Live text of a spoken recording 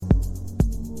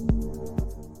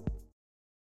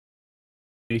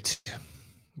We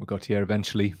got here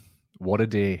eventually. What a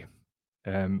day.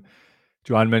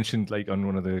 Joanne mentioned like on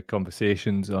one of the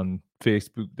conversations on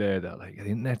Facebook there that like the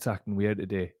internet's acting weird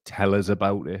today. Tell us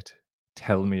about it.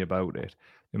 Tell me about it.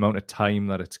 The amount of time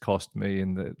that it's cost me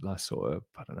in the last sort of,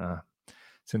 I don't know,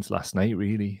 since last night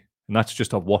really. And that's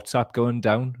just off WhatsApp going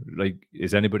down. Like,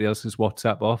 is anybody else's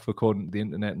WhatsApp off according to the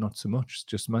internet? Not so much. It's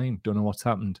just mine. Don't know what's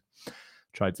happened.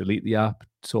 Tried to delete the app,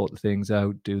 sort the things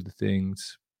out, do the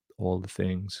things, all the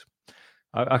things.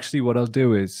 Actually, what I'll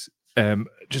do is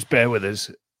just bear with us.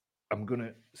 I'm going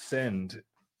to send.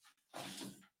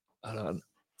 Hold on.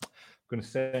 I'm going to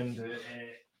send a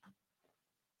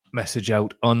message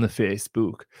out on the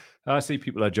Facebook. I see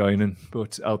people are joining,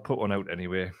 but I'll put one out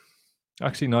anyway.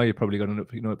 Actually, no, you probably got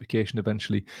a notification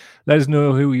eventually. Let us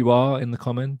know who you are in the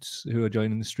comments, who are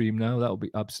joining the stream now. That'll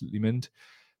be absolutely mint.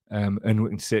 And we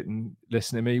can sit and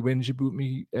listen to me. When's your Boot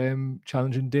Me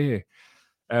challenging day?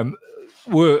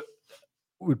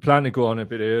 We plan to go on a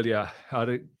bit earlier. I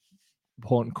had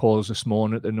important calls this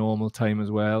morning at the normal time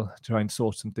as well, try and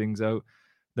sort some things out.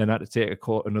 Then I had to take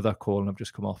another call, and I've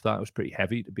just come off that. It was pretty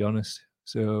heavy, to be honest.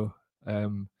 So,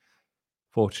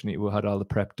 fortunately, we had all the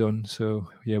prep done. So,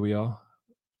 here we are,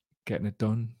 getting it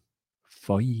done.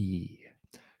 Fine.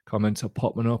 Comments are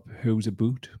popping up. Who's a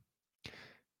boot?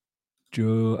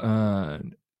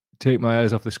 Joanne, take my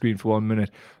eyes off the screen for 1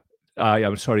 minute.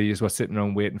 I'm sorry, you were sitting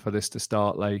around waiting for this to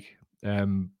start. Like,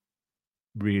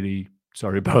 really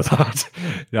sorry about that.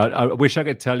 I wish I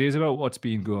could tell you about what's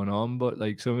been going on, but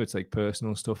like some of it's like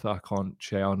personal stuff that I can't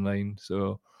share online.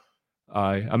 So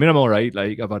I mean, I'm all right.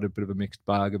 Like, I've had a bit of a mixed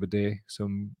bag of a day.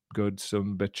 Some good,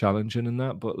 some bit challenging and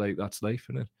that, but like that's life,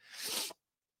 isn't it?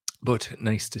 But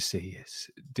nice to see you.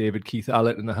 David Keith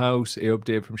Allett in the house. Hey up,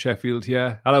 Dave from Sheffield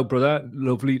here. Hello, brother.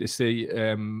 Lovely to see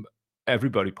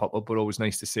everybody pop up, but always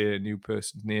nice to see a new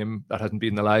person's name that hasn't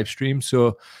been in the live stream.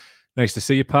 So nice to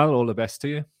see you, pal. All the best to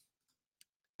you.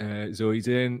 Zoe's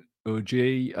in.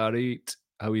 OG, Arit.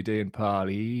 How you doing, pal?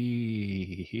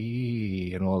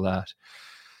 And all that.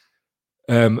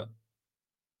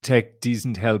 Tech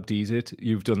doesn't help, does it?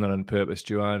 You've done that on purpose,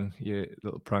 Joanne. You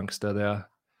little prankster there.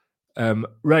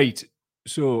 Right.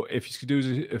 So if you could do us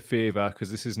a favor, because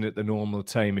this isn't at the normal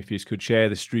time, if you could share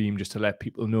the stream just to let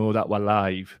people know that we're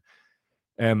live.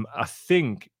 I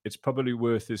think it's probably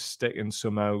worth us sticking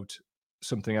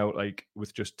something out like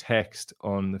with just text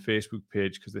on the Facebook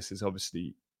page, because this is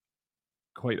obviously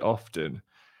quite often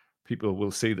people will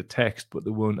see the text, but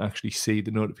they won't actually see the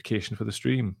notification for the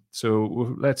stream.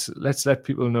 So let's let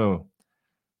people know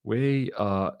we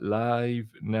are live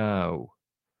now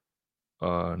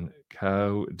on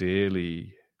Cow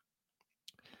Daily.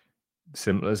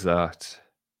 Simple as that.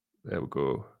 There we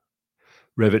go.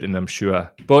 Riveting, I'm sure.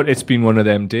 But it's been one of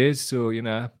them days, so, you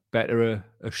know, better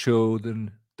a show than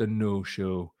no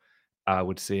show, I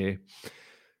would say.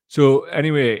 So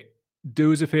anyway,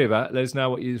 do us a favour. Let us know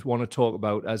what you want to talk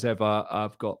about. As ever,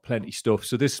 I've got plenty of stuff.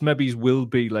 So this maybe will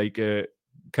be like a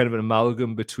kind of an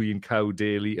amalgam between Cow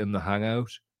Daily and the Hangout.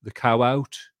 The Cow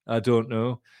Out, I don't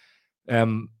know.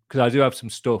 Because I do have some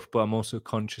stuff, but I'm also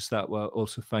conscious that we're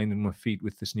also finding my feet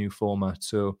with this new format.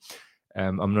 So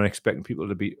I'm not expecting people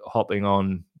to be hopping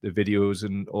on the videos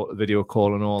and video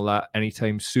call and all that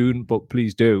anytime soon, but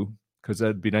please do, because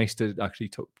it'd be nice to actually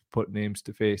put names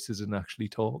to faces and actually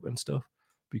talk and stuff.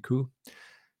 Be cool.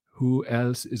 Who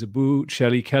else is a boo?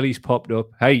 Shelley Kelly's popped up.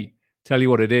 Hey, tell you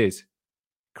what it is.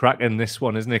 Cracking this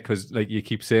one, isn't it? Because like you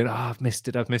keep saying, I've missed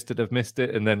it.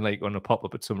 And then like on a pop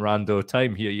up at some rando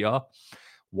time, here you are.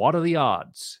 What are the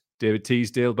odds? David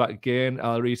Teasdale back again.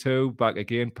 Alrito back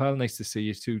again, pal. Nice to see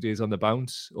you 2 days on the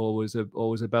bounce. Always a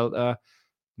belter.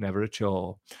 Never a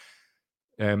chore.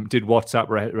 Did WhatsApp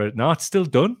right? No, it's still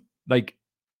done. Like,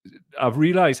 I've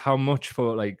realized how much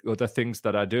for like other things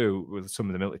that I do with some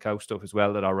of the Milk Cow stuff as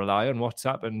well, that I rely on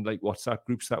WhatsApp and like WhatsApp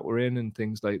groups that we're in and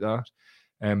things like that.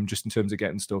 Just in terms of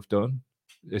getting stuff done.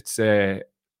 It's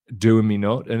doing me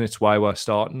nut, and it's why we're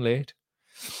starting late.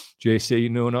 JC,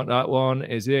 no, not that one,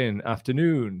 is in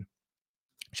afternoon.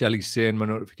 Shelley's saying my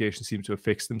notifications seem to have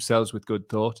fixed themselves with good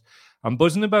thought. I'm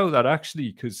buzzing about that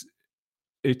actually, because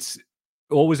it's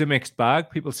always a mixed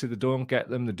bag. People say they don't get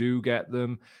them, they do get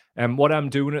them. And what I'm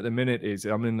doing at the minute is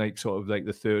I'm in like sort of like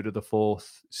the third or the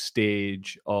fourth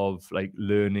stage of like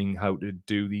learning how to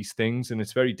do these things. And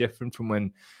it's very different from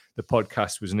when the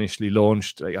podcast was initially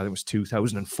launched. Like, I think it was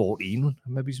 2014,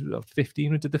 maybe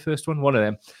 15 we did the first one of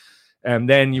them. And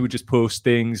then you would just post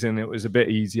things and it was a bit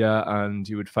easier, and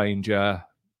you would find the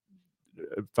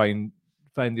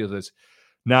others.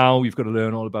 Now you've got to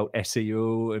learn all about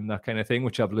SEO and that kind of thing,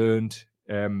 which I've learned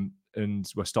and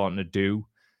we're starting to do.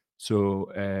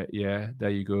 So yeah, there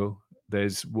you go.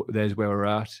 there's where we're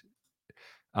at.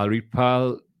 I'll read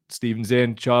pal Stephen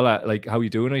Zane, Charlotte, like, how you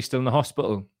doing? Are you still in the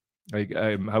hospital? Like,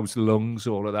 how's the lungs,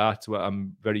 all of that? Well,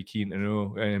 I'm very keen to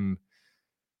know.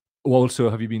 Also,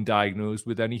 have you been diagnosed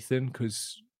with anything?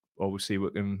 Because obviously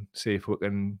we can see if we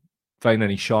can find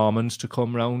any shamans to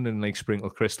come round and like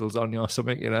sprinkle crystals on you or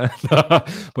something, you know.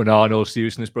 But no, in all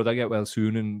seriousness, brother, get well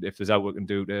soon. And if there's out we can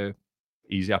do to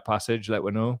ease your passage, let me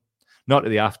know. Not to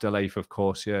the afterlife, of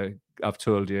course. Yeah, I've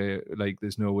told you, like,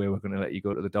 there's no way we're going to let you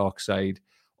go to the dark side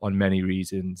on many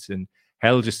reasons, and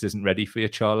hell just isn't ready for you,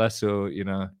 Charla. So you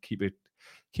know, keep it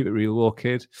real, war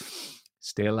kid.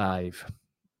 Stay alive.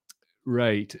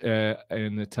 Right,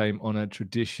 in the time-honored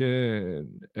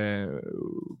tradition,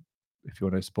 if you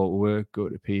want to support work, go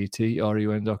to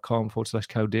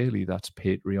patreon.com/cowdaily. That's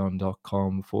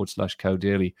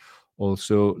patreon.com/cowdaily.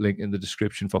 Also, link in the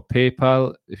description for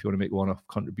PayPal if you want to make one-off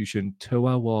contribution to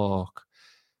our walk.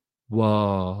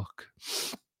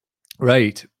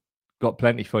 Right, got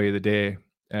plenty for you today.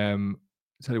 Tell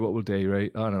you what we'll do,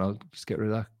 right? I don't know, I'll just get rid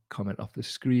of that comment off the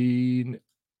screen.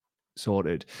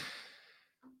 Sorted.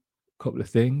 Couple of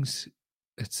things.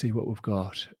 Let's see what we've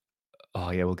got. Oh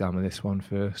yeah, we'll gamble this one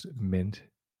first. Mint.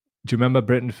 Do you remember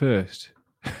Britain First?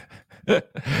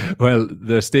 Well,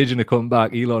 they're staging a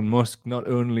comeback. Elon Musk not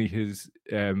only has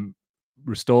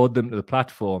restored them to the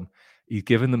platform, he's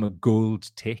given them a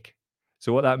gold tick.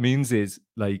 So what that means is,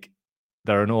 like,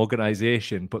 they're an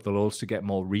organization, but they'll also get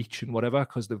more reach and whatever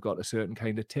because they've got a certain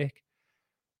kind of tick.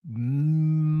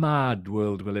 Mad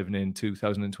world we're living in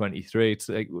 2023. It's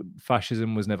like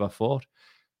fascism was never fought.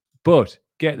 But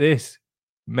get this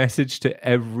message to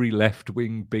every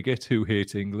left-wing bigot who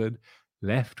hates England.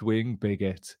 Left-wing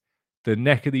bigot. The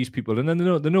neck of these people, and then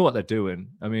they know what they're doing.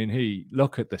 I mean,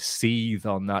 look at the seethe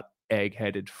on that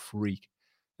egg-headed freak.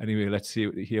 Anyway, let's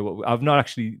hear what I've not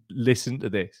actually listened to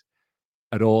this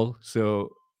at all,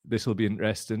 so this will be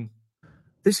interesting.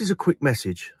 This is a quick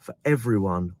message for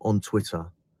everyone on Twitter.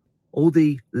 All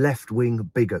the left-wing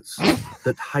bigots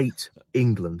that hate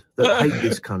England, that hate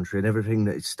this country and everything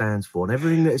that it stands for and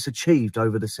everything that it's achieved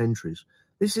over the centuries.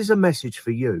 This is a message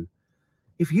for you.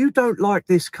 If you don't like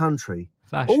this country,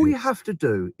 all you have to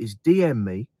do is DM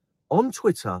me on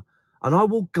Twitter and I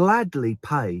will gladly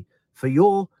pay for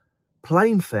your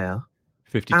plane fare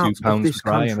out of this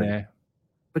country.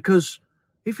 Because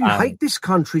if you hate this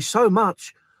country so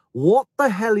much, what the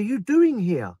hell are you doing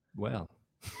here? Well,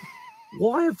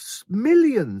 why have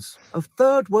millions of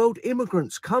third world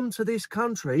immigrants come to this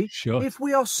country if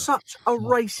we are such a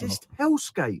racist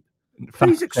hellscape?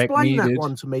 Please explain that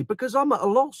one to me, because I'm at a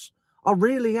loss. I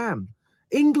really am.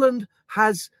 England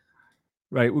has...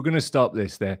 Right, we're going to stop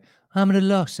this there. I'm at a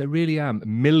loss. I really am.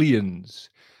 Millions.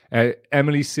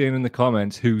 Emily's saying in the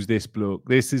comments, who's this bloke?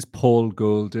 This is Paul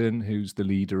Golding, who's the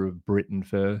leader of Britain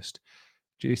First.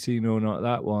 JC, no, not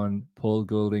that one. Paul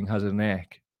Golding has a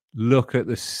neck. Look at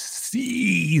the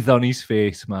seethe on his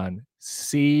face, man.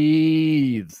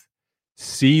 Seethe.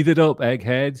 Seethe it up,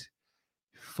 egghead.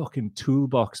 Fucking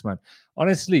toolbox, man.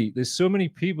 Honestly, there's so many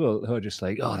people who are just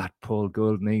like, oh, that Paul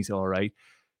Golding, he's all right.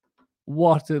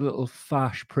 What a little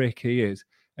fash prick he is.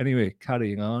 Anyway,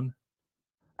 carrying on.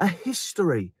 A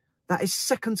history that is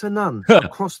second to none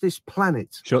across this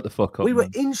planet. Shut the fuck up. We were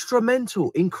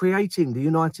instrumental in creating the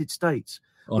United States.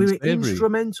 We were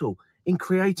instrumental in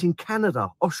creating Canada,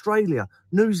 Australia,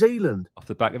 New Zealand. Off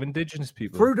the back of indigenous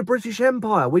people. Through the British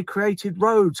Empire, we created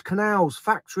roads, canals,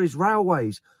 factories,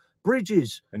 railways,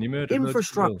 bridges, and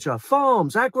infrastructure,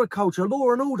 farms, agriculture,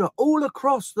 law and order, all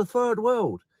across the third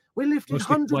world. We lifted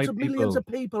hundreds of millions of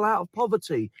people out of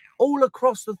poverty, all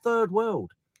across the third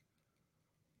world.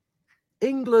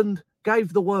 England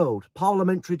gave the world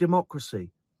parliamentary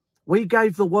democracy. We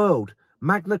gave the world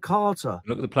Magna Carta,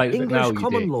 look at the plate English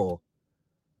common law.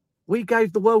 We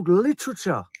gave the world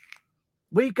literature.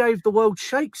 We gave the world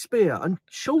Shakespeare and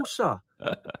Chaucer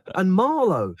and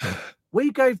Marlowe.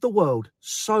 We gave the world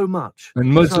so much.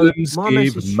 And Muslims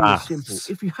gave maths. Simple.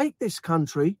 If you hate this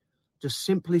country, just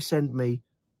simply send me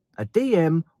a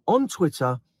DM on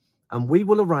Twitter and we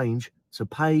will arrange to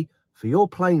pay for your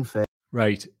plane fare.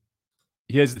 Right.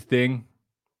 Here's the thing.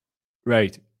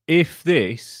 Right. If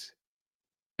this...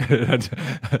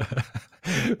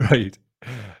 right.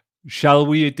 Shall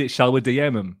we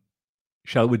DM him?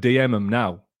 Shall we DM him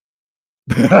now?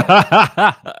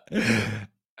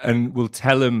 And we'll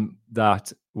tell him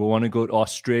that we want to go to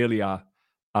Australia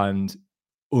and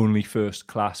only first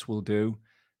class will do.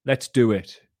 Let's do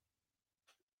it.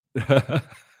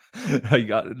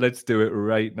 Let's do it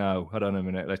right now. Hold on a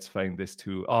minute. Let's find this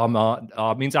too.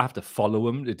 It means I have to follow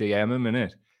him to DM him,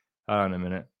 innit? Hold on a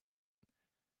minute.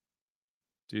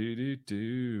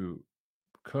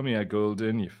 Come here,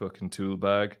 Golden, you fucking tool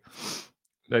bag.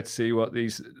 Let's see what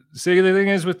these... See, the thing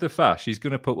is with the Fash, he's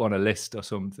going to put on a list or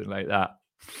something like that.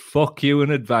 Fuck you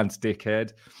in advance,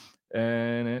 dickhead.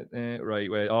 And right,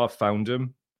 wait, I found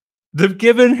him. They've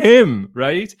given him,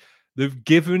 right? They've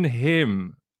given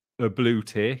him a blue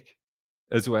tick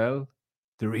as well.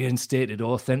 The reinstated,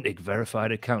 authentic,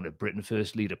 verified account of Britain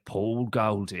First leader Paul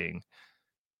Golding.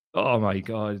 Oh my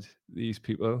God, these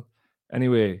people.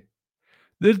 Anyway,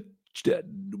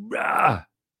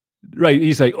 right,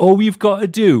 he's like, all you've got to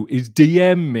do is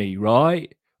DM me,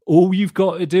 right? All you've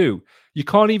got to do. You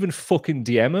can't even fucking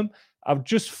DM him. I've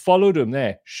just followed him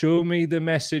there. Show me the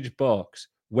message box.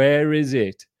 Where is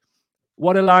it?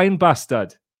 What a lying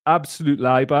bastard. Absolute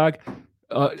lie bag.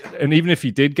 And even if he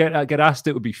did get asked,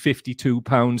 it would be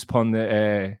 £52 upon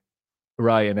the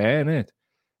Ryanair, innit?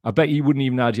 I bet you wouldn't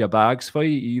even add your bags for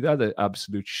you either, the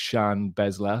absolute shan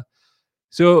bezzler.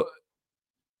 So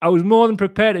I was more than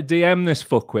prepared to DM this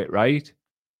fuckwit, right?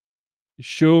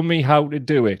 Show me how to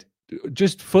do it.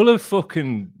 Just full of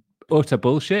fucking utter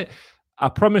bullshit. I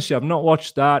promise you, I've not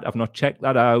watched that. I've not checked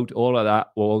that out. All of that.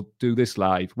 We'll do this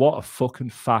live. What a fucking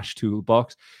Fash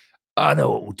toolbox. I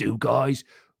know what we'll do, guys.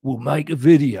 We'll make a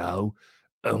video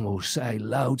and we'll say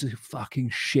loads of fucking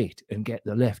shit and get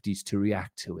the lefties to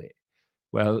react to it.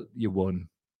 Well, you won.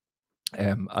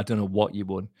 I don't know what you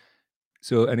won.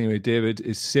 So anyway, David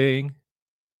is saying,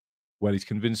 well, he's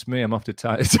convinced me I'm off to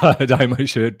dye my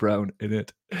shirt brown in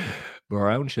it.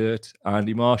 Brown shirt.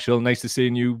 Andy Marshall, nice to see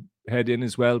you head in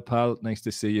as well, pal. Nice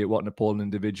to see you. What an appalling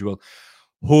individual.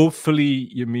 Hopefully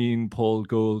you mean Paul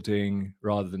Golding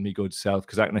rather than me good self,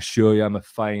 because I can assure you I'm a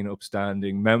fine,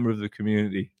 upstanding member of the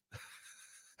community.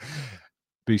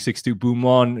 B62 Boom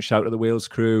One, shout to the Wales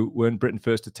crew. Weren't Britain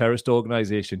First a terrorist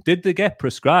organisation? Did they get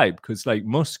prescribed? Because like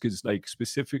Musk has like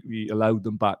specifically allowed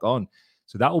them back on.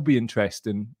 So that will be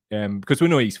interesting, because we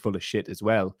know he's full of shit as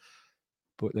well.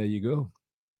 But there you go.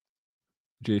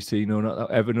 JC, no, not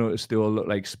ever noticed they all look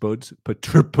like spuds,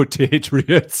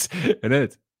 patriots,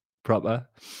 innit? Proper.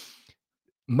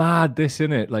 Mad this,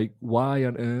 innit? Like, why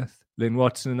on earth? Lynn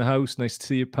Watson in the house, nice to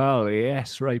see you, pal.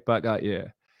 Yes, right back at you.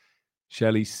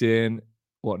 Shelley saying,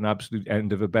 what an absolute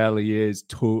end of a belly he is.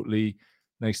 Totally.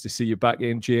 Nice to see you back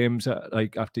in, James.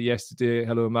 Like after yesterday,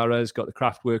 hello, Maras. Got the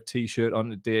Kraftwerk t-shirt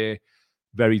on today.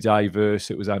 Very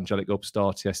diverse. It was Angelic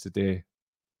Upstarts yesterday.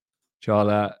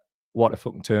 Charlotte, what a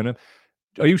fucking turn-up.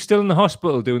 Are you still in the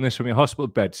hospital doing this from your hospital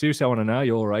bed? Seriously, I want to know.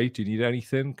 You all right? Do you need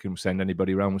anything? Can we send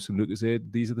anybody around with some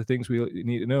Lucozade? These are the things we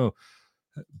need to know.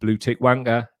 Blue tick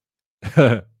wanker.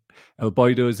 El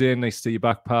Boydo's in. Nice to see you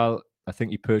back, pal. I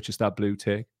think you purchased that blue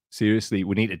tick. Seriously,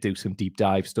 we need to do some deep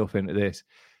dive stuff into this.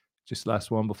 Just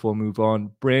last one before we move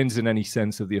on. Brains in any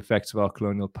sense of the effects of our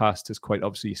colonial past has quite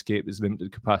obviously escaped his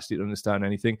limited capacity to understand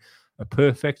anything. A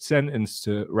perfect sentence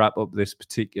to wrap up this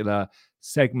particular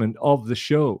segment of the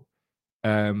show.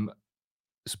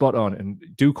 Spot on. And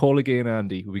do call again,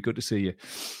 Andy. It'll be good to see you.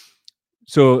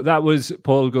 So that was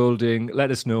Paul Golding.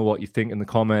 Let us know what you think in the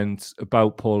comments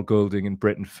about Paul Golding and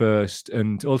Britain First.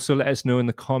 And also let us know in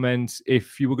the comments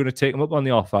if you were going to take him up on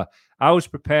the offer. I was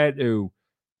prepared to.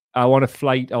 I want a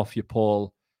flight off you,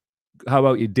 Paul. How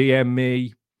about you DM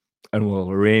me and we'll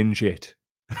arrange it.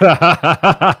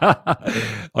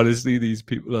 Honestly, these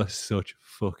people are such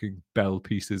fucking bell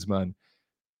pieces, man.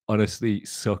 Honestly,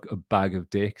 suck a bag of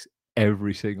dicks,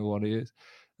 every single one of you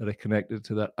that are connected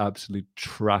to that absolute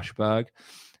trash bag.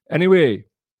 Anyway,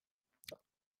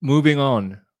 moving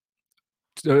on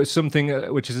to something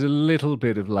which is a little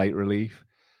bit of light relief,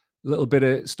 a little bit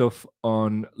of stuff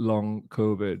on long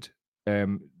COVID.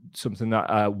 Something that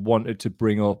I wanted to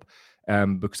bring up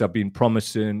because I've been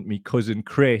promising me cousin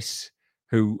Chris,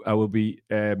 who I will be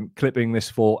clipping this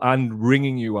for and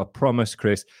ringing you. I promise,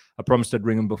 Chris. I promised I'd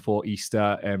ring him before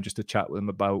Easter just to chat with him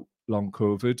about long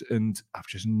COVID. And I've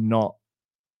just not,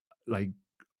 like,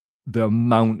 the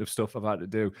amount of stuff I've had to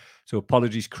do. So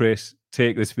apologies, Chris.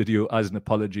 Take this video as an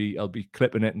apology. I'll be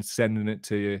clipping it and sending it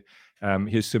to you.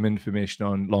 Here's some information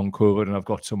on long COVID, and I've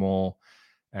got some more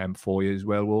for you as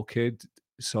well, okay?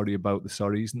 Sorry about the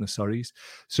sorries and the sorries.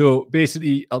 So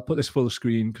basically, I'll put this full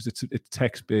screen because it's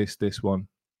text-based, this one,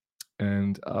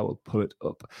 and I will pull it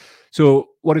up. So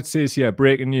what it says here,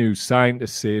 breaking news,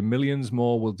 scientists say millions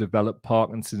more will develop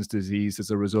Parkinson's disease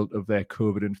as a result of their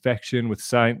COVID infection, with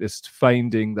scientists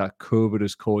finding that COVID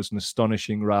has caused an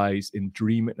astonishing rise in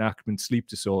dream enactment sleep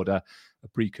disorder, a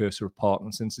precursor of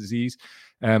Parkinson's disease.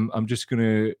 I'm just going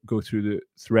to go through the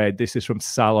thread. This is from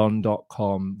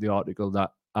salon.com, the article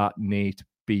that at Nate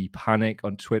FB Panic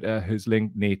on Twitter has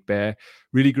linked Nate Bear.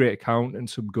 Really great account and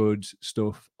some good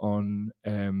stuff on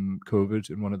COVID,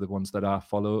 and one of the ones that I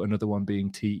follow. Another one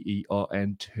being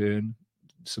TERN Turn,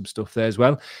 some stuff there as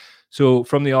well. So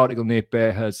from the article, Nate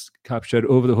Bear has captured,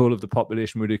 over the whole of the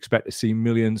population, we'd expect to see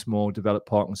millions more develop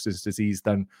Parkinson's disease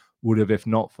than would have if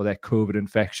not for their COVID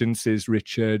infection, says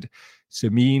Richard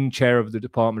Semine, chair of the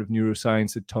Department of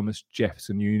Neuroscience at Thomas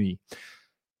Jefferson Uni.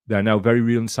 There are now very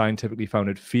real and scientifically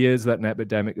founded fears that an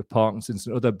epidemic of Parkinson's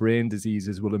and other brain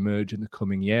diseases will emerge in the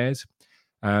coming years.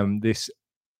 This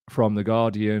from The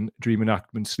Guardian. Dream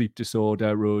enactment sleep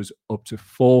disorder rose up to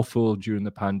fourfold during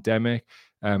the pandemic.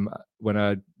 When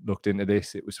I looked into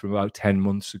this, it was from about 10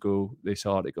 months ago, this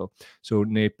article. So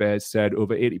Nate Bear said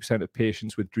over 80% of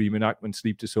patients with dream enactment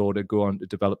sleep disorder go on to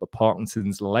develop a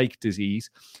Parkinson's-like disease.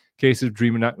 Cases of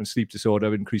dream enactment sleep disorder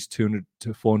have increased 200 to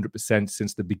 400%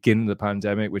 since the beginning of the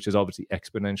pandemic, which is obviously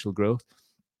exponential growth.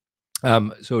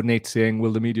 So Nate's saying,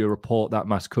 will the media report that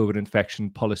mass COVID infection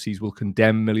policies will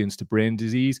condemn millions to brain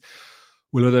disease?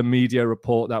 Will other media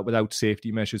report that without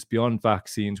safety measures beyond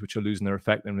vaccines, which are losing their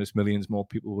effectiveness, millions more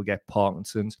people will get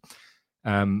Parkinson's?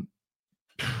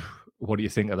 What do you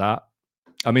think of that?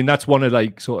 I mean, that's one of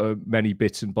like sort of many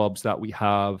bits and bobs that we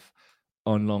have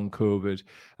on long COVID.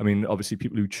 I mean, obviously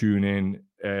people who tune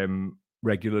in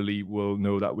regularly will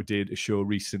know that we did a show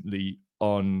recently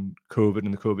on COVID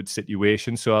and the COVID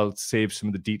situation. So I'll save some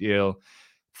of the detail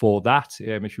for that.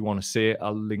 If you want to say it,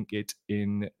 I'll link it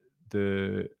in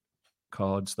the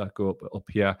cards that go up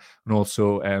here. And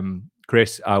also,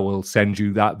 Chris, I will send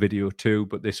you that video too,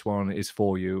 but this one is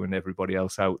for you and everybody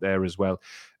else out there as well.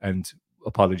 And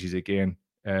apologies again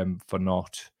for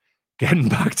not getting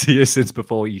back to you since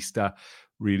before Easter.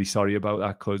 Really sorry about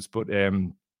that, cuz, but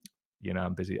you know,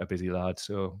 I'm a busy lad,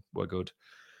 so we're good.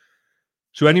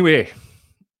 So anyway,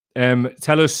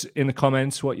 tell us in the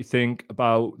comments what you think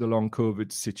about the long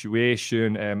COVID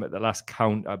situation. At the last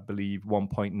count, I believe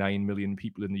 1.9 million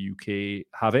people in the UK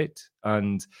have it.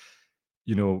 And,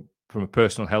 you know, from a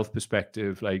personal health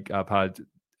perspective, like I've had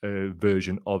a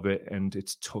version of it and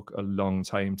it's took a long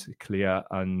time to clear.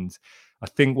 And I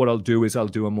think what I'll do is I'll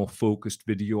do a more focused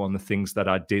video on the things that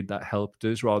I did that helped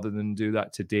us rather than do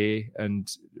that today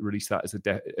and release that as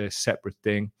a separate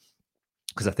thing,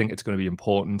 because I think it's going to be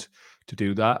important to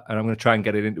do that. And I'm going to try and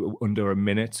get it into under a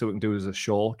minute so we can do it as a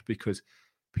short, because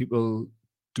people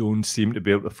don't seem to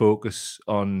be able to focus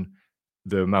on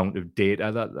the amount of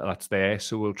data that's there.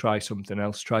 So we'll try something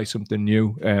else, try something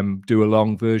new, do a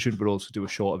long version, but also do a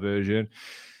shorter version.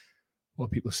 What are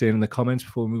people saying in the comments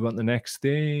before we move on to the next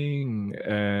thing?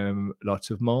 Lots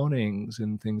of mornings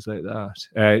and things like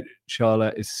that.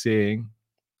 Charlotte is saying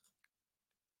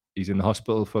he's in the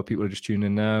hospital for people who are just tuning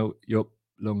in now. Yup,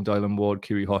 Long Island Ward,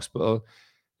 Kiwi Hospital.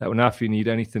 Let me know if you need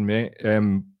anything, mate,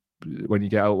 when you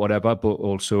get out, whatever, but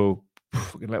also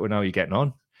let me know how you're getting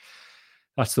on.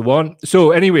 That's the one.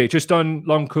 So anyway, just on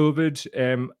long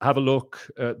COVID, have a look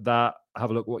at that. Have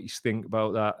a look what you think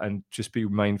about that and just be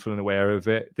mindful and aware of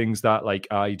it. Things that like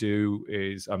I do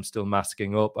is I'm still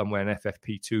masking up. I'm wearing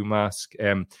FFP2 mask.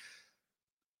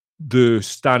 The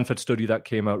Stanford study that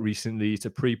came out recently, it's a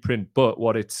preprint, but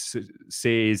what it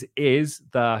says is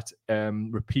that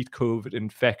repeat COVID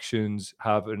infections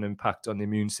have an impact on the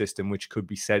immune system, which could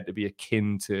be said to be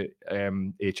akin to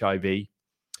HIV.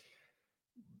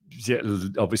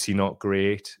 Obviously not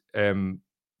great.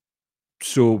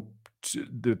 So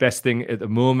the best thing at the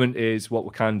moment is what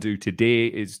we can do today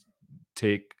is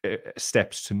take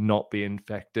steps to not be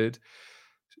infected.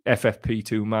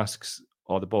 FFP2 masks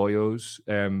are the boyos.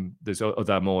 There's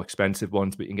other more expensive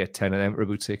ones, but you can get 10 of them for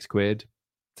about £6.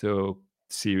 So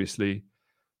seriously,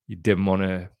 you didn't want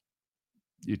to,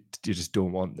 you just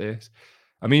don't want this.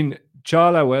 I mean,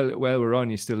 Charla, well, we're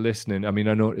on, you're still listening. I mean,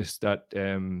 I noticed that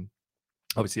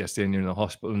obviously you're saying you're in the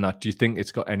hospital and that. Do you think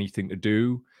it's got anything to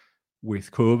do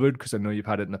with COVID? Because I know you've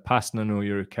had it in the past and I know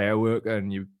you're a care worker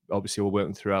and you obviously were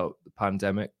working throughout the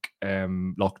pandemic,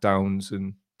 lockdowns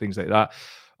and things like that.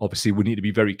 Obviously, we need to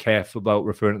be very careful about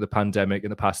referring to the pandemic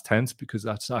in the past tense because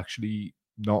that's actually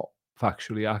not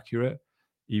factually accurate,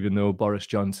 even though Boris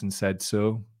Johnson said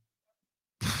so.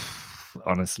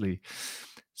 Honestly.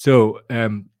 So,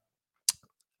 as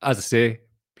I say,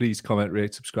 please comment,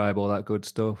 rate, subscribe, all that good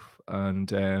stuff.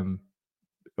 And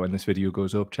when this video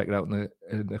goes up, check it out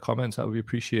in the comments. That would be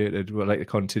appreciated. We'd like to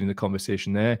continue the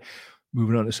conversation there.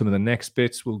 Moving on to some of the next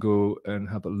bits, we'll go and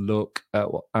have a look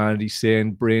at what Andy's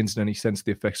saying. Brains in any sense,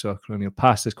 the effects of our colonial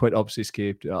past is quite obviously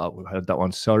escaped. We've had that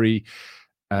one, sorry.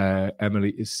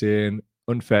 Emily is saying,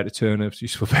 unfair to turnips,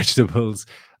 useful vegetables.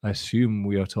 I assume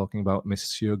we are talking about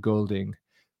Monsieur Golding.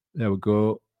 There we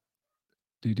go.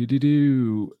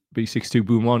 B62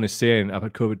 Boom On is saying, I've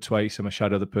had COVID twice. I'm a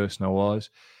shadow of the person I was.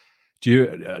 Do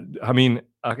you, I mean,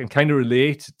 I can kind of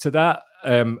relate to that.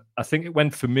 I think it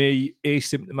went for me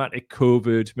asymptomatic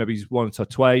COVID, maybe once or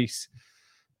twice.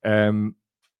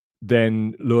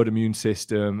 Then lowered immune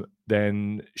system,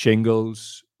 then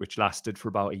shingles, which lasted for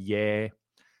about a year,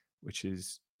 which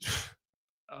is,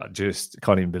 I just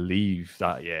can't even believe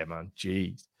that. Yeah, man.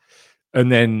 Jeez.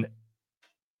 And then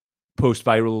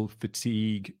post-viral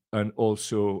fatigue and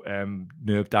also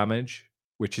nerve damage,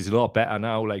 which is a lot better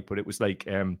now. Like, but it was like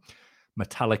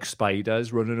metallic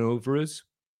spiders running over us.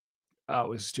 That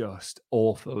was just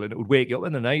awful. And it would wake you up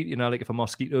in the night, you know, like if a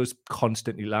mosquito's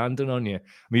constantly landing on you.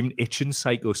 I'm even itching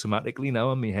psychosomatically now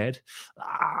on my head.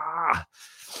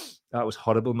 That was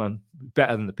horrible, man.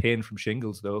 Better than the pain from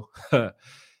shingles, though.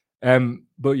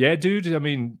 But yeah, dude, I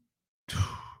mean,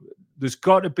 there's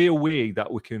got to be a way that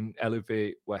we can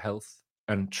elevate our health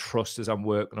and trust as I'm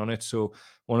working on it. So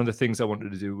one of the things I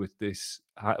wanted to do with this,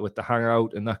 with the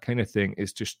Hangout and that kind of thing,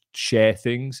 is just share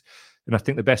things. And I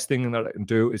think the best thing that I can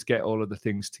do is get all of the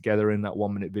things together in that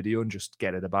 1 minute video and just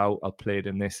get it about. I'll play it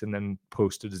in this and then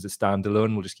post it as a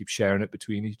standalone. We'll just keep sharing it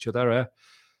between each other.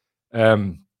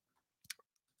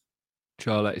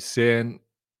 Charlotte is saying,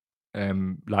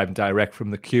 live and direct from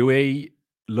the QE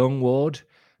lung ward.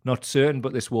 Not certain,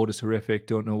 but this ward is horrific.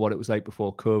 Don't know what it was like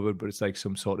before COVID, but it's like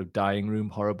some sort of dying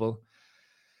room. Horrible.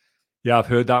 Yeah, I've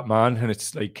heard that, man. And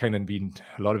it's like kind of been,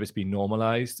 a lot of it's been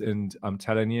normalized. And I'm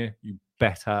telling you, you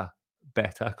better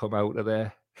come out of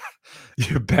there.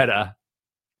 You better.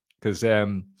 Because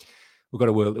we've got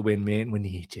a world to win, mate. We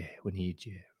need you. We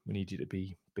need you to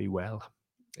be well.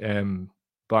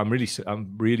 But I'm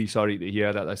really sorry to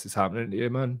hear that this is happening to you,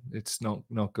 man. It's not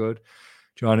good.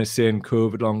 John is saying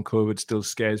long COVID still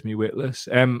scares me witless.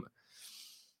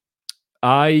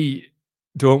 I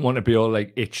don't want to be all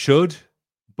like, it should,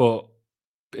 but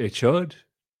it should.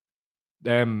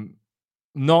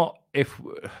 Not if...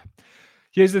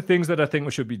 Here's the things that I think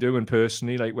we should be doing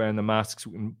personally, like wearing the masks.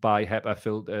 We can buy HEPA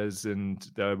filters and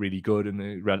they're really good and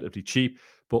they're relatively cheap,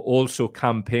 but also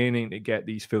campaigning to get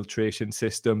these filtration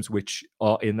systems, which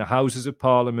are in the Houses of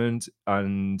Parliament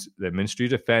and the Ministry of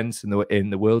Defence and in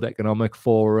the World Economic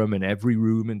Forum and every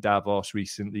room in Davos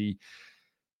recently.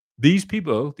 These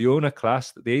people, the owner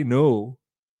class, they know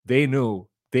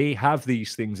they have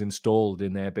these things installed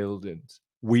in their buildings.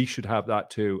 We should have that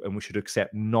too, and we should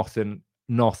accept nothing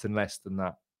less than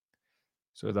that.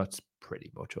 So that's pretty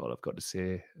much all I've got to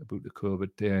say about the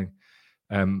COVID thing.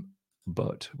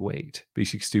 But wait,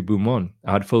 B62 Boom On.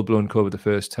 I had full-blown COVID the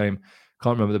first time.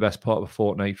 Can't remember the best part of a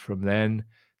fortnight from then.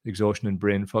 The exhaustion and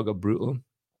brain fog are brutal.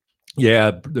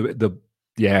 Yeah,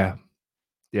 yeah,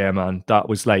 man. That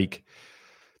was like,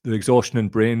 the exhaustion and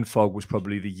brain fog was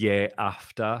probably the year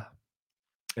after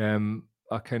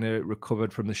I kind of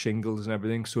recovered from the shingles and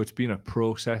everything. So it's been a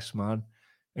process, man.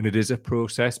 And it is a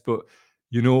process, but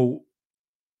you know,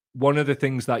 one of the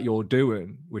things that you're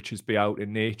doing, which is be out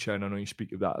in nature, and I know you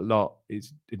speak of that a lot,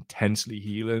 is intensely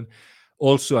healing.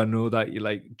 Also, I know that you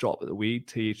like drop of the weed,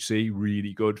 THC,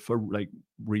 really good for like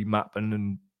remapping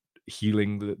and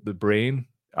healing the brain,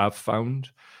 I've found,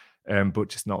 but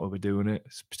just not overdoing it,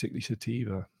 particularly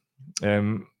sativa.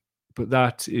 But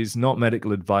that is not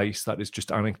medical advice. That is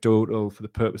just anecdotal for the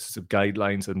purposes of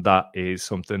guidelines, and that is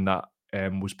something that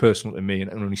was personal to me, and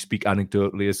I can only speak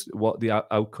anecdotally as what the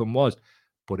outcome was,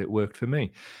 but it worked for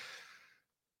me.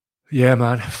 Yeah,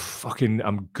 man,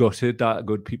 I'm gutted that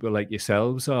good people like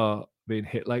yourselves are being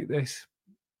hit like this.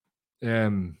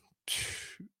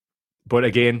 But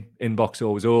again, inbox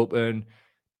always open.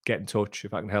 Get in touch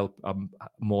if I can help. I'm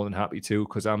more than happy to,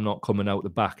 because I'm not coming out the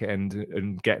back end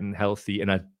and getting healthy.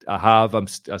 And I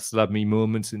still have me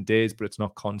moments and days, but it's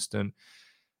not constant.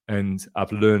 And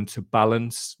I've learned to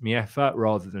balance my effort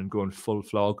rather than going full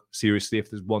flog. Seriously, if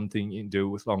there's one thing you can do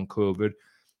with long COVID,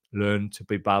 learn to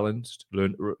be balanced,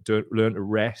 learn to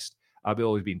rest. I've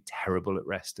always been terrible at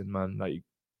resting, man. Like,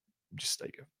 just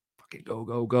like, fucking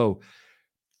go.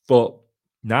 But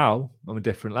now I'm a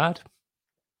different lad.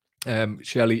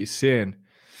 Shelley is saying,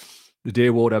 the day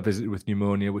ward I visited with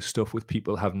pneumonia was stuff with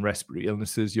people having respiratory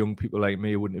illnesses. Young people like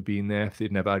me wouldn't have been there if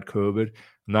they'd never had COVID.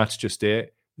 And that's just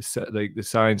it. Like, the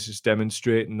science is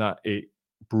demonstrating that it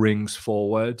brings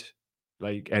forward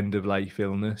like end of life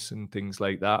illness and things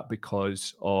like that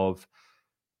because of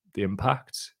the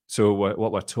impact. So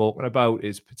what we're talking about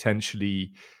is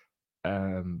potentially,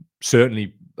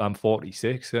 certainly I'm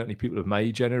 46, certainly people of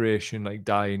my generation like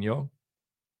dying young.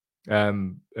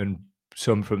 And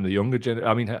some from the younger generation.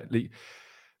 I mean,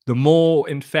 the more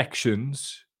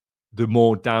infections, the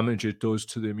more damage it does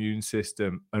to the immune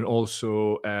system, and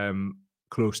also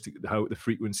close to how the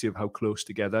frequency of how close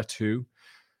together too.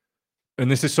 And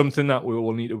this is something that we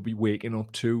all need to be waking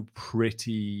up to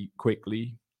pretty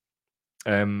quickly.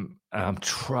 I'm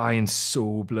trying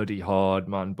so bloody hard,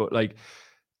 man. But like,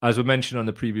 as we mentioned on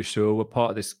the previous show, we're part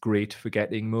of this great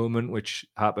forgetting moment, which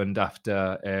happened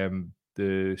after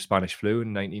the Spanish flu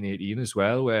in 1918 as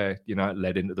well, where, you know, it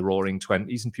led into the Roaring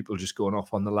Twenties and people just going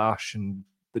off on the lash and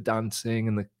the dancing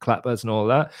and the clappers and all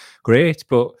that. Great.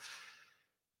 But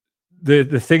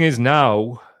the thing is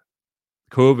now,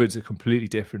 COVID's a completely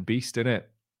different beast, isn't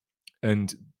it?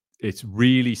 And it's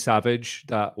really savage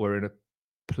that we're in a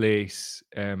place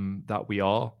that we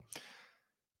are,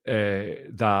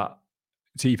 that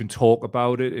to even talk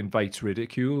about it invites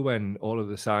ridicule when all of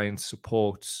the science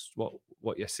supports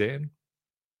what you're saying.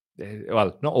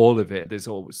 Well, not all of it. There's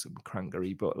always some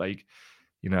crankery, but like,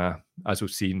 you know, as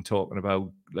we've seen talking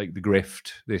about like the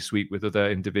grift this week with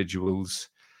other individuals,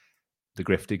 the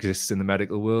grift exists in the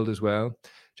medical world as well.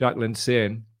 Jacqueline's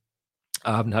saying,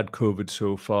 I haven't had COVID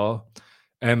so far.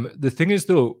 The thing is,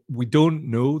 though, we don't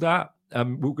know that.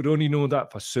 We could only know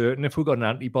that for certain if we got an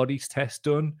antibodies test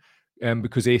done,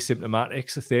 because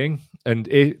asymptomatic's a thing. And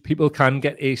people can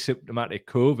get asymptomatic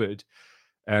COVID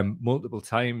multiple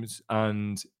times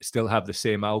and still have the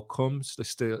same outcomes,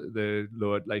 the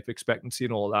lowered life expectancy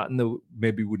and all that, and they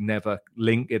maybe would never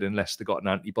link it unless they got an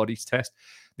antibodies test.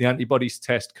 The antibodies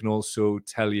test can also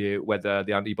tell you whether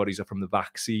the antibodies are from the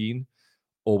vaccine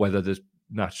or whether they're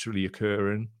naturally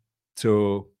occurring.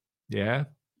 So yeah,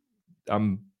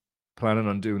 I'm planning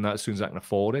on doing that as soon as I can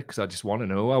afford it, because I just want to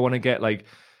know. I want to get like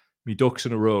me ducks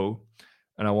in a row,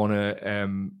 and I want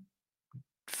to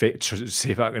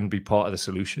see if I can be part of the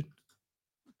solution,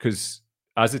 because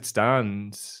as it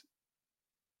stands,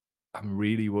 I'm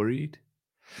really worried.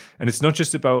 And it's not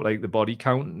just about like the body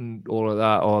count and all of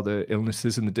that, or the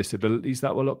illnesses and the disabilities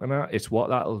that we're looking at. It's what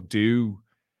that'll do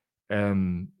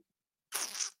to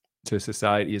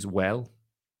society as well.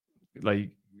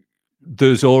 Like,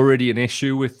 there's already an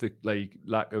issue with the like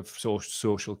lack of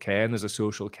social care, and there's a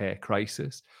social care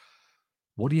crisis.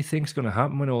 What do you think is going to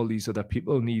happen when all these other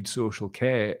people need social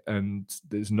care and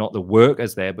there's not the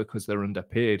workers there because they're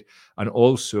underpaid? And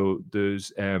also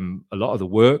there's a lot of the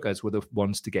workers were the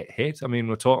ones to get hit. I mean,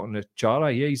 we're talking to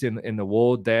Charlie. Yeah, he's in the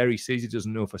ward there. He says he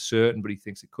doesn't know for certain, but he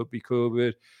thinks it could be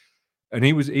COVID. And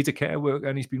he's a care worker,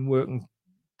 and he's been working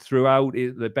throughout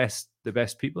the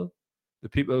best people, the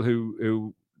people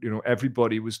who you know,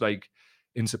 everybody was like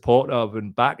in support of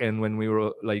and backing when we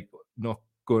were like not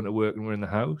going to work and we're in the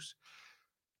house.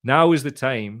 Now is the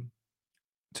time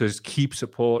to just keep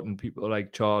supporting people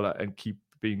like Charlotte and keep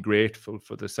being grateful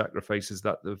for the sacrifices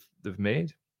that they've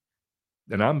made.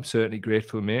 And I'm certainly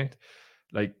grateful, mate.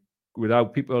 Like,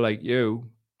 without people like you,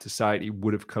 society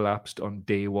would have collapsed on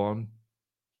day one.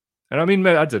 And I mean,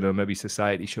 I don't know, maybe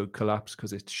society should collapse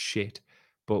because it's shit.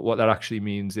 But what that actually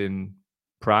means in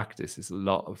practice is a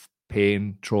lot of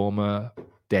pain, trauma,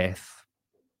 death,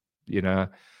 you know.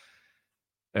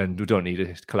 And we don't need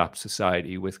a collapsed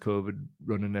society with COVID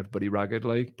running everybody ragged,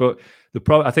 like. But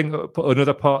I think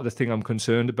another part of the thing I'm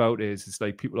concerned about is it's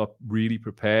like people are really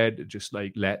prepared to just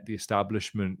like let the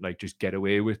establishment like just get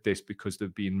away with this because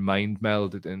they've been mind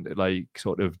melded and like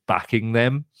sort of backing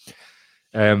them,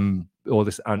 all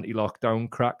this anti-lockdown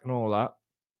crack and all that.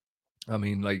 I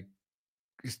mean, like,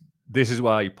 this is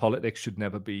why politics should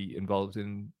never be involved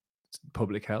in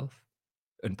public health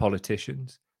and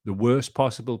politicians. The worst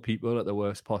possible people at the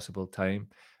worst possible time.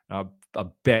 I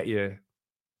bet you,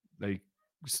 like,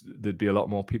 there'd be a lot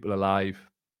more people alive.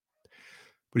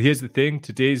 But here's the thing: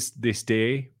 today's this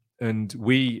day, and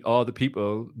we are the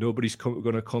people. Nobody's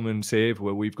going to come and save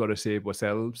where we've got to save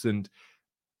ourselves. And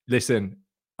listen,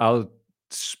 I'll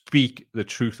speak the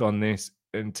truth on this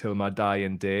until my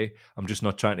dying day. I'm just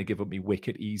not trying to give up my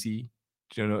wicket easy.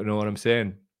 Do you know what I'm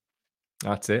saying?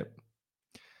 That's it.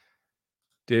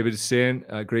 David is saying,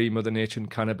 I agree, Mother Nature and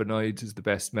cannabinoids is the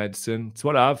best medicine. It's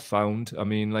what I've found. I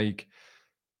mean, like,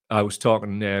 I was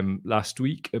talking last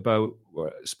week about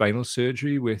spinal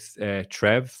surgery with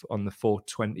Trev on the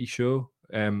 420 show.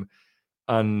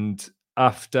 And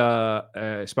after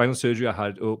spinal surgery, I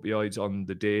had opioids on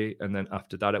the day. And then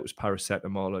after that, it was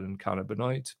paracetamol and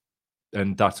cannabinoids.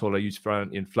 And that's all I used for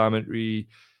anti-inflammatory.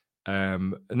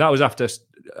 And that was after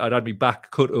I'd had my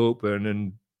back cut open,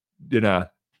 and, you know,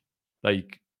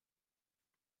 like,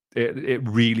 it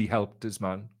really helped us,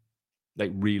 man.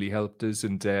 Like, really helped us.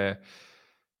 And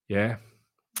yeah,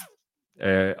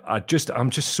 I'm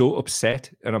just so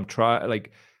upset, and I'm trying,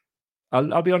 like,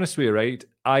 I'll be honest with you, right?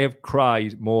 I have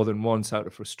cried more than once out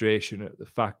of frustration at the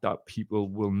fact that people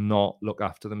will not look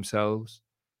after themselves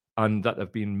and that they've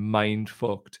been mind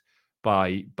fucked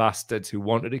by bastards who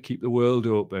wanted to keep the world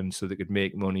open so they could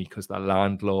make money because they're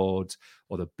landlords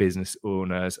or the business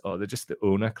owners or they're just the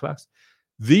owner class.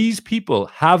 These people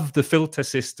have the filter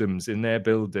systems in their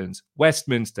buildings.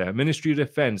 Westminster, Ministry of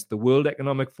Defence, the World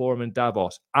Economic Forum in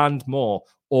Davos, and more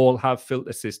all have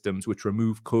filter systems which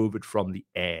remove COVID from the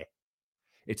air.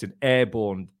 It's an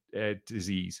airborne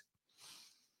disease.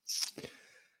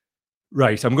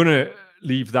 Right, I'm going to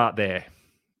leave that there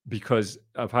because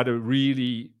I've had a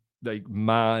really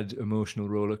mad emotional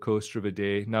roller coaster of a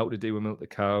day. Now today we milk the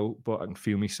cow, but I can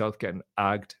feel myself getting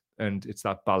agged. And it's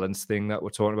that balance thing that we're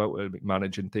talking about, with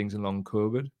managing things in long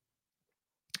COVID.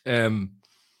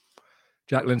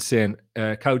 Jacqueline's saying,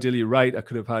 Cow Dilly, you're right. I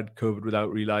could have had COVID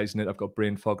without realizing it. I've got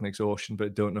brain fog and exhaustion, but I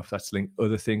don't know if that's linked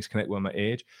other things connected with my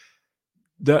age.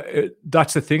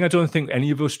 That's the thing. I don't think any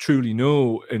of us truly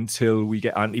know until we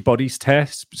get antibodies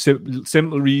tests.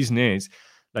 Simple reason is,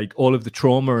 all of the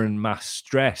trauma and mass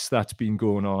stress that's been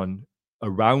going on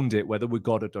around it, whether we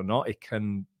got it or not, it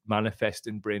can manifest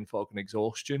in brain fog and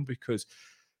exhaustion because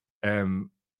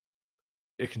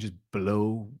it can just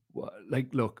blow.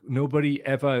 Look, nobody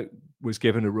ever was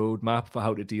given a roadmap for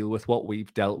how to deal with what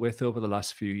we've dealt with over the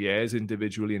last few years,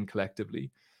 individually and collectively.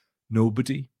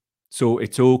 Nobody. So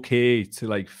it's okay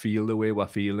to feel the way we're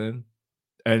feeling.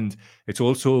 And it's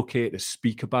also okay to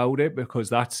speak about it because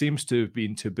that seems to have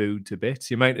been tabooed to bits.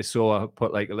 You might have saw I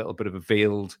put a little bit of a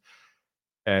veiled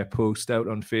post out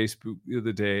on Facebook the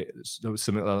other day. There was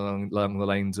something along the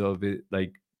lines of it,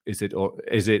 is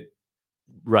it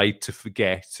right to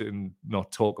forget and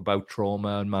not talk about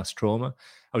trauma and mass trauma?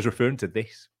 I was referring to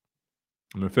this.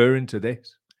 I'm referring to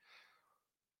this.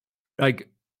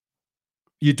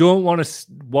 You don't want to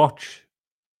watch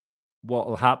what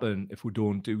will happen if we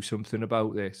don't do something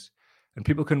about this. And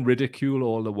people can ridicule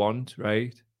all they want,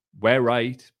 right? We're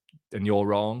right and you're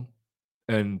wrong.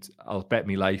 And I'll bet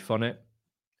my life on it.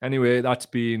 Anyway, that's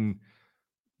been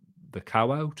the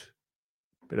cow out.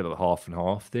 Bit of a half and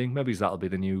half thing. Maybe that'll be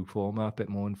the new format, a bit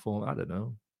more informal. I don't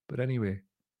know. But anyway,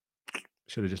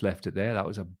 should have just left it there. That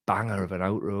was a banger of an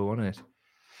outro, wasn't it?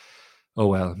 Oh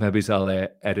well, maybe I'll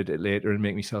edit it later and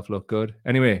make myself look good.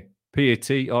 Anyway,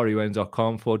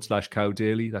 patreon.com/Cow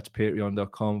Daily. That's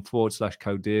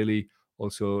patreon.com/Cow Daily.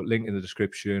 Also, link in the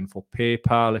description for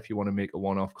PayPal if you want to make a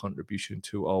one-off contribution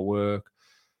to our work.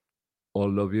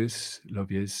 All love yous.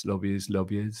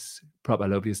 Proper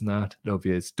love yous and that. Love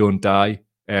yous. Don't die.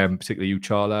 Particularly you,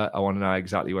 Charla. I want to know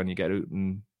exactly when you get out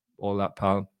and all that,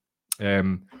 pal.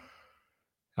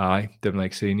 Aye, didn't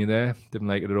like seeing you there. Didn't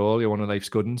like it at all. You're one of life's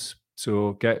good ones.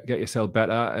 So get yourself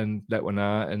better and let one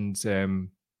know and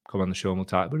come on the show and we'll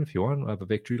talk about it if you want. We'll have a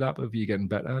victory lap of you getting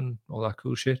better and all that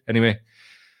cool shit. Anyway,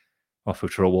 off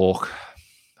for a walk.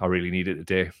 I really need it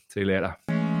today. See you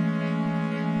later.